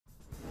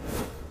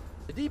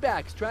The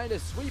D-backs trying to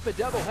sweep a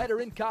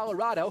doubleheader in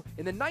Colorado.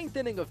 In the 9th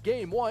inning of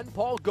Game 1,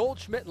 Paul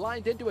Goldschmidt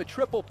lined into a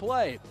triple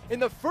play. In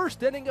the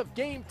 1st inning of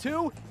Game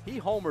 2, he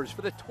homers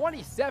for the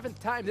 27th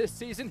time this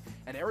season,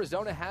 and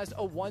Arizona has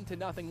a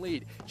 1-0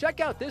 lead.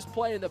 Check out this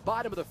play in the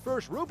bottom of the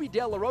 1st. Ruby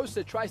De La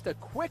Rosa tries to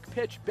quick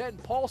pitch Ben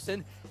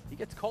Paulson. He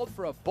gets called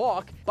for a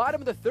balk.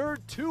 Bottom of the 3rd,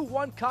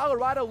 2-1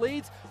 Colorado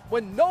leads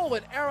when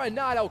Nolan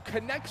Arenado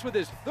connects with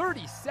his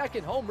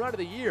 32nd home run of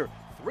the year.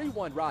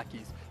 3-1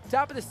 Rockies.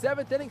 Top of the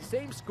 7th inning,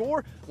 same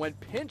score when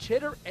pinch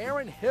hitter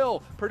Aaron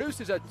Hill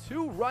produces a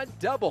 2-run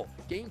double.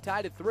 Game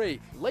tied at 3.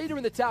 Later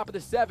in the top of the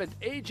 7th,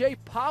 A.J.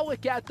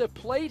 Pollock at the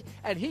plate,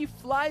 and he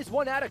flies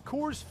one out of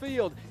Coors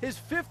Field. His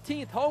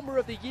 15th homer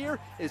of the year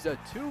is a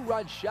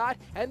 2-run shot,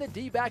 and the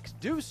D-backs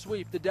do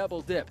sweep the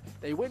double dip.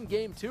 They win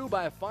Game 2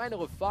 by a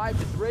final of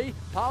 5-3.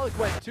 Pollock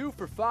went 2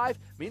 for 5.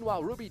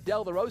 Meanwhile, Ruby De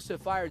La Rosa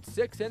fired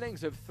 6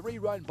 innings of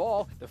 3-run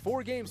ball. The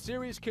 4-game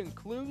series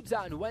concludes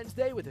on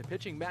Wednesday with a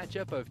pitching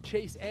matchup of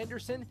Chase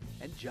Anderson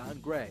and John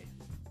Gray.